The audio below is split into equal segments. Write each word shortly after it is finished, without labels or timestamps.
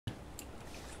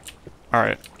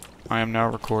Alright. I am now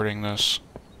recording this.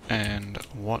 And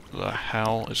what the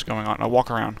hell is going on? Now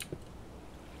walk around.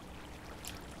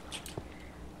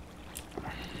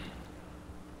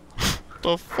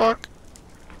 The fuck?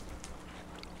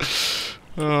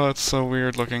 Oh, it's so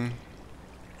weird looking.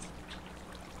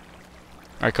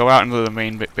 Alright, go out into the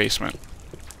main basement.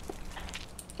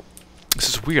 This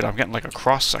is weird, I'm getting like a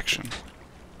cross section.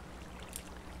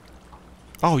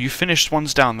 Oh, you finished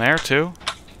ones down there too?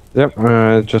 Yep,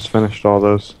 I just finished all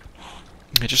those.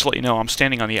 Okay, just to let you know, I'm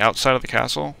standing on the outside of the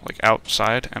castle, like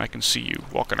outside, and I can see you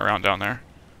walking around down there.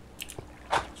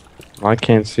 I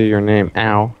can't see your name.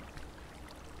 Ow.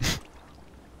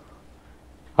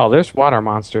 Oh, there's water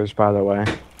monsters, by the way.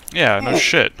 Yeah, no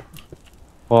shit.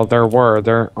 Well, there were.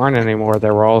 There aren't anymore. They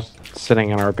were all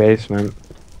sitting in our basement.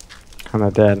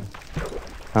 Kinda dead.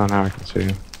 Oh, now I can see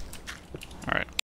you.